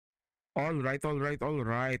All right.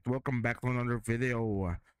 Welcome back to another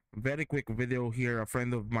video. Very quick video here. A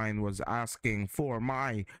friend of mine was asking for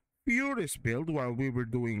my Furious build while we were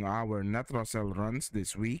doing our Netracell runs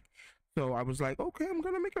this week. So I was like, okay, I'm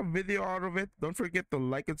gonna make a video out of it. Don't forget to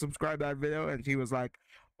like and subscribe that video. And she was like,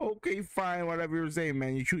 okay, fine, whatever you're saying,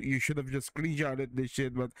 man. You should have just screenshotted this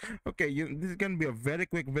shit. But okay, this is gonna be a very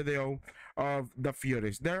quick video of the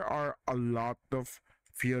Furious. There are a lot of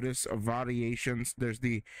Furious variations. There's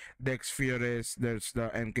the Dex Furious, there's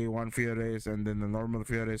the MK1 Furious, and then the normal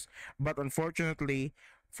Furious. But unfortunately,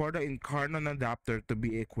 for the Incarnon adapter to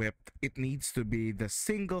be equipped, it needs to be the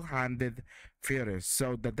single-handed Furious.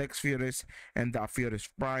 So the Dex Furious and the Furious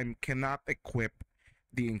Prime cannot equip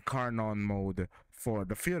the Incarnon mode for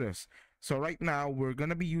the Furious. So right now, we're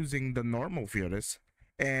gonna be using the normal Furious,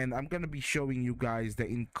 and I'm gonna be showing you guys the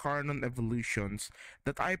Incarnon evolutions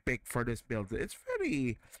that I picked for this build. It's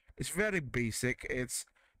very basic. It's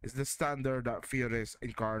the standard Furious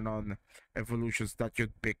Incarnon evolutions that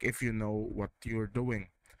you'd pick if you know what you're doing.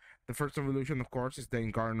 The first evolution, of course, is the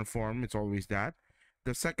Incarnon form. It's always that.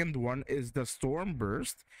 The second one is the Storm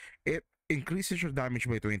Burst. It increases your damage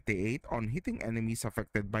by 28 on hitting enemies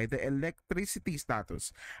affected by the electricity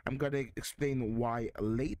status. I'm gonna explain why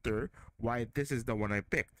later, why this is the one I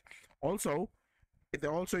picked. Also, it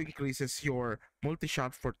also increases your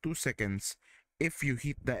multi-shot for 2 seconds if you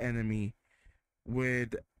hit the enemy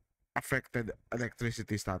with affected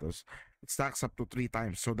electricity status. It stacks up to 3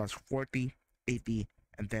 times, so that's 40, 80,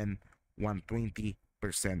 and then 120%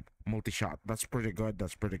 multi-shot. That's pretty good.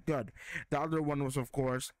 That's pretty good. The other one was, of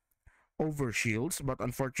course, overshields, but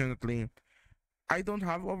unfortunately, I don't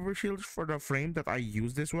have overshields for the frame that I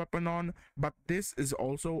use this weapon on. But this is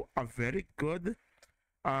also a very good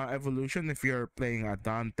evolution if you're playing a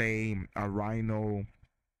Dante, a Rhino,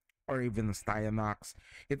 or even a Styanax.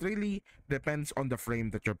 It really depends on the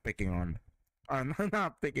frame that you're picking on. I'm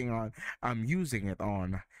not picking on, I'm using it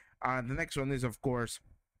on. The next one is, of course,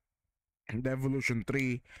 the Evolution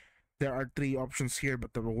 3. There are 3 options here,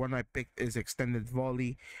 but the one I picked is Extended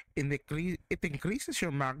Volley. It increases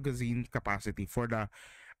your magazine capacity for the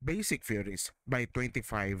basic Furies by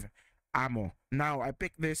 25 ammo. Now, I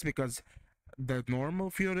picked this because the normal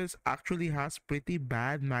Furies actually has pretty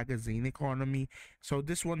bad magazine economy, so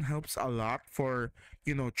this one helps a lot for,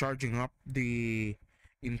 charging up the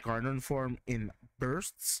Incarnon form in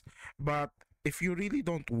bursts. But if you really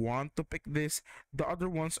don't want to pick this, the other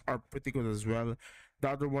ones are pretty good as well. The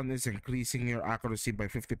other one is increasing your accuracy by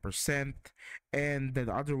 50%, and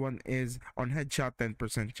the other one is on headshot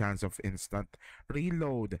 10% chance of instant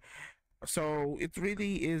reload. So it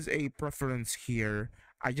really is a preference here.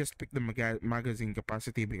 I just picked the magazine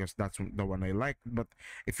capacity because that's the one I like. But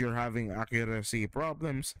if you're having accuracy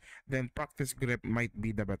problems, then practice grip might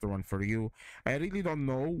be the better one for you. I really don't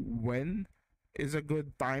know when is a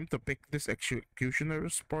good time to pick this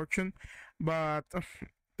executioner's portion, but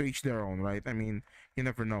to each their own, right? I mean, you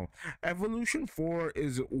never know. Evolution 4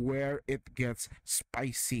 is where it gets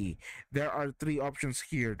spicy. There are 3 options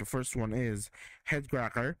here. The first one is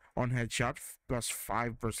Headcracker on headshot plus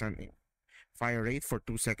 5% fire rate for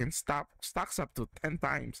 2 seconds. Stacks up to 10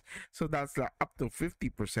 times. So that's up to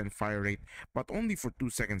 50% fire rate, but only for 2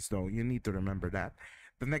 seconds though. You need to remember that.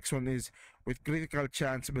 The next one is with critical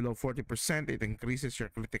chance below 40%, it increases your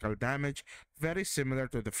critical damage. Very similar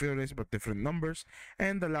to the Furies, but different numbers.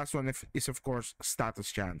 And the last one is, of course,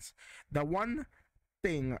 status chance. The one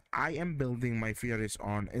thing I am building my Furies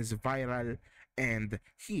on is viral and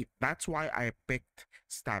heat. That's why I picked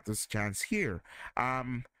status chance here.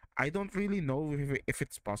 I don't really know if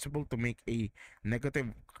it's possible to make a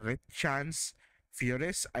negative crit chance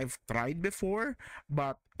Furious. I've tried before,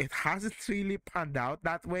 but it hasn't really panned out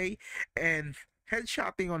that way. And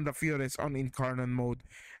headshotting on the Furious on Incarnon mode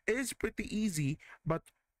is pretty easy, but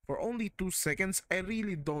for only 2 seconds, I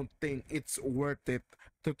really don't think it's worth it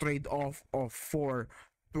to trade off of for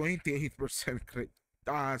 28% crit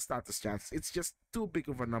status chance. It's just too big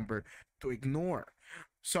of a number to ignore.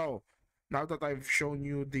 So now that I've shown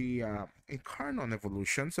you the Incarnon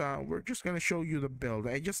evolutions, we're just gonna show you the build.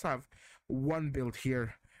 I just have one build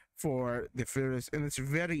here for the Furious, and it's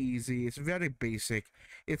very easy. It's very basic.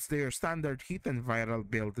 It's their standard heat and viral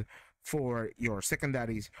build for your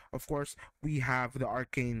secondaries. Of course, we have the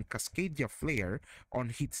Arcane Cascadia Flare on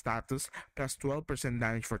heat status plus 12%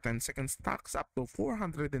 damage for 10 seconds, stacks up to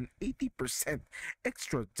 480%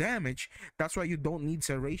 extra damage. That's why you don't need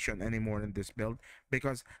Serration anymore in this build,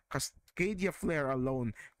 because Cascadia Flare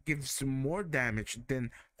alone gives more damage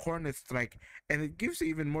than Hornet Strike, and it gives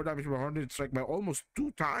even more damage by Hornet Strike by almost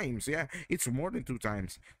 2 times. Yeah, it's more than 2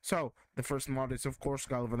 times. So the first mod is of course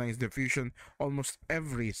Galvanized Diffusion. Almost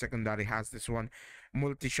every secondary has this one.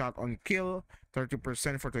 Multi-shot on kill,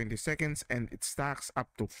 30% for 20 seconds, and it stacks up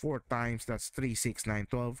to 4 times. That's 3, 6, 9,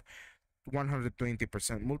 12.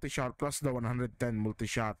 120% multi-shot plus the 110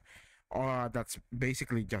 multi-shot. That's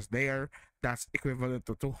basically just there. That's equivalent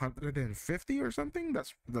to 250 or something.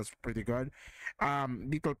 That's pretty good.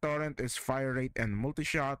 Lethal Torrent is fire rate and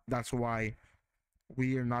multi-shot. That's why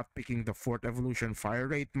we are not picking the fourth evolution fire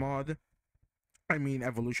rate mod. I mean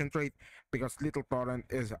evolution trait, because Lethal Torrent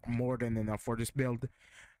is more than enough for this build.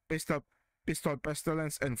 Pistol Pistol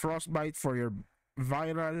Pestilence and Frostbite for your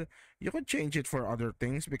viral. You could change it for other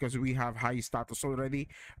things because we have high status already,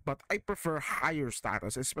 but I prefer higher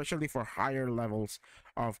status, especially for higher levels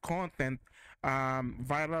of content.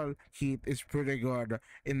 Viral heat is pretty good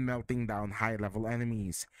in melting down high level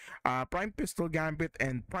enemies. Prime Pistol Gambit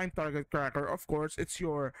and Prime Target Cracker, of course, it's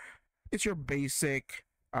your basic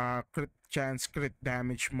crit chance, crit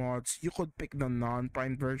damage mods. You could pick the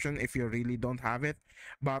non-prime version if you really don't have it,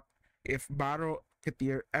 but if Baro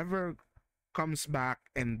Katir ever comes back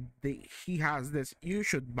and he has this, you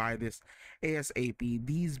should buy this ASAP.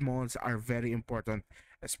 These mods are very important,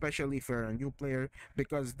 especially for a new player,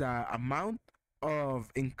 because the amount of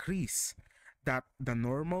increase that the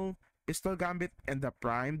normal pistol gambit and the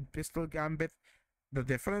prime pistol gambit, the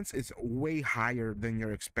difference is way higher than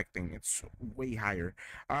you're expecting. It's way higher.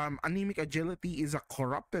 Anemic Agility is a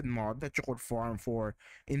corrupted mod that you could farm for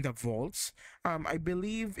in the vaults. I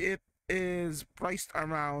believe it is priced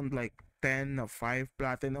around like 10 of 5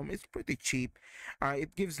 platinum. It's pretty cheap.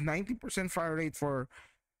 It gives 90% fire rate for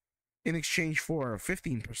in exchange for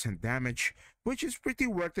 15% damage, which is pretty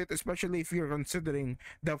worth it, especially if you're considering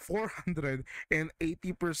the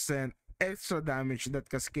 480% extra damage that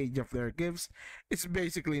Cascadia Flare gives. It's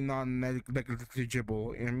basically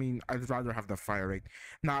non-negligible. I mean, I'd rather have the fire rate.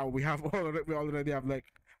 Now we already have like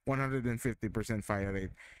 150% fire rate,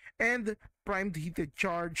 and primed heated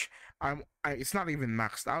charge. It's not even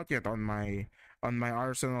maxed out yet on my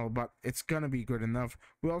arsenal, but it's gonna be good enough.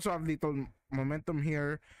 We also have little momentum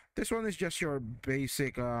here. This one is just your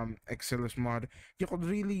basic Exilus mod. You could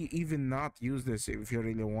really even not use this if you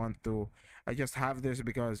really want to. I just have this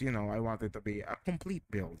because, I want it to be a complete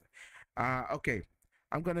build. Okay,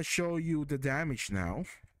 I'm gonna show you the damage now.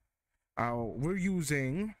 We're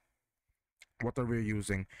using, what are we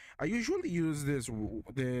using? I usually use this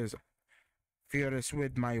Furious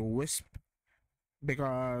with my Wisp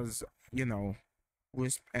because,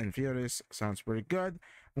 Wisp and Furious sounds pretty good.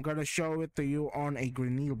 I'm gonna show it to you on a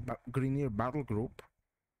Grenier battle group.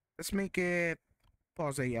 Let's make it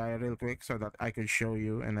pause AI real quick so that I could show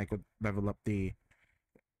you and I could I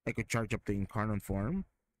could charge up the Incarnon form.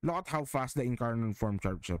 Look at how fast the Incarnon form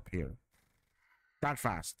charges up here. That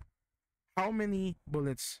fast. How many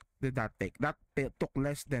bullets did that take? That took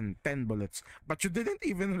less than 10 bullets. But you didn't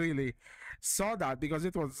even really saw that because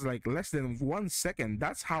it was like less than 1 second.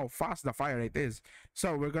 That's how fast the fire rate is.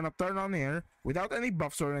 So we're gonna turn on here without any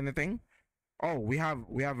buffs or anything. Oh, we have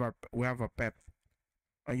a pet.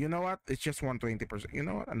 You know what? It's just 120%. You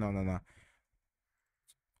know what? No, no, no.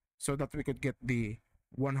 So that we could get the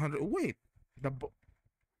 100. Wait,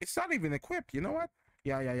 it's not even equipped. You know what?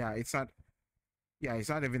 Yeah, yeah, yeah. It's not. Yeah, it's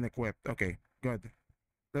not even equipped. Okay, good.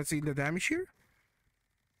 Let's see the damage here.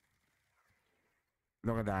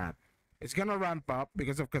 Look at that. It's gonna ramp up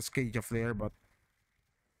because of Cascadia Flare, but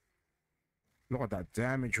look at that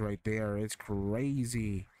damage right there. It's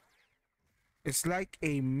crazy. It's like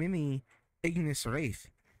a mini Ignis Wraith.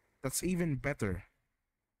 That's even better.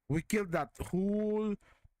 We killed that whole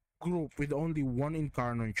group with only one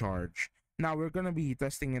Incarnon charge. Now we're gonna be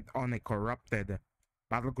testing it on a corrupted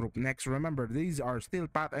battle group next. Remember, these are still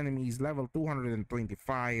path enemies, level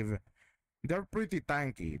 225. They're pretty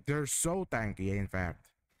tanky. They're so tanky, in fact,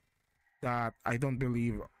 that I don't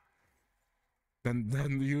believe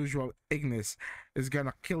the usual Ignis is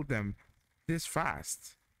gonna kill them this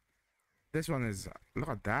fast. This one is, look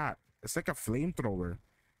at that. It's like a flamethrower.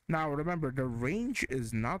 Now, remember, the range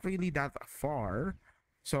is not really that far.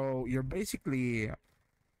 So you're basically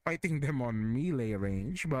fighting them on melee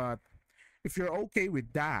range. But if you're okay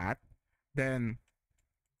with that, then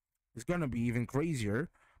it's gonna be even crazier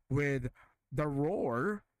with the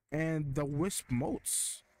roar and the wisp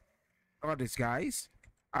motes. Look at this, guys.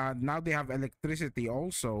 Now they have electricity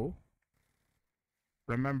also.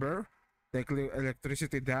 Remember, the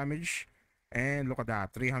electricity damage. And look at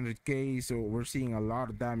that, 300k. So we're seeing a lot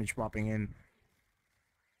of damage popping in.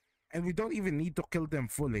 And we don't even need to kill them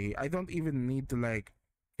fully. I don't even need to like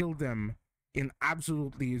kill them in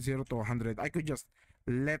absolutely 0 to 100. I could just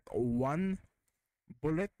let one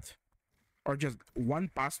bullet or just one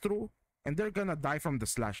pass through, and they're gonna die from the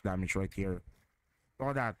slash damage right here.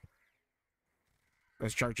 All that.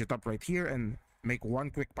 Let's charge it up right here and make one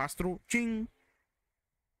quick pass through. Ching!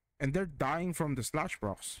 And they're dying from the slash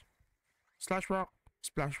procs. Slash rock,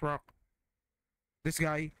 splash rock. This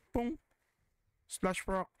guy, boom, slash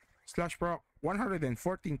proc, slash proc,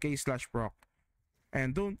 114k slash proc.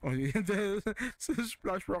 And don't, oh, the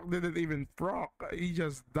splash proc didn't even proc. He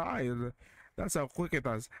just died. That's how quick it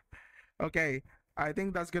was. Okay, I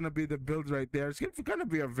think that's gonna be the build right there. It's gonna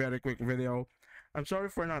be a very quick video. I'm sorry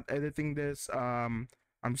for not editing this. I'm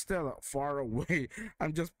still far away.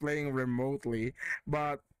 I'm just playing remotely,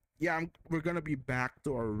 but yeah, we're gonna be back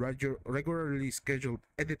to our regularly scheduled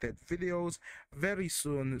edited videos very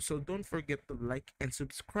soon. So don't forget to like and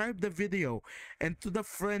subscribe the video. And to the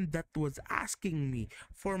friend that was asking me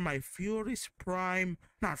for my Furis Prime,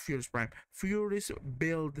 not Furis Prime, Furis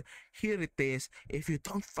build, here it is. If you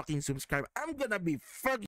don't fucking subscribe, I'm gonna be fucking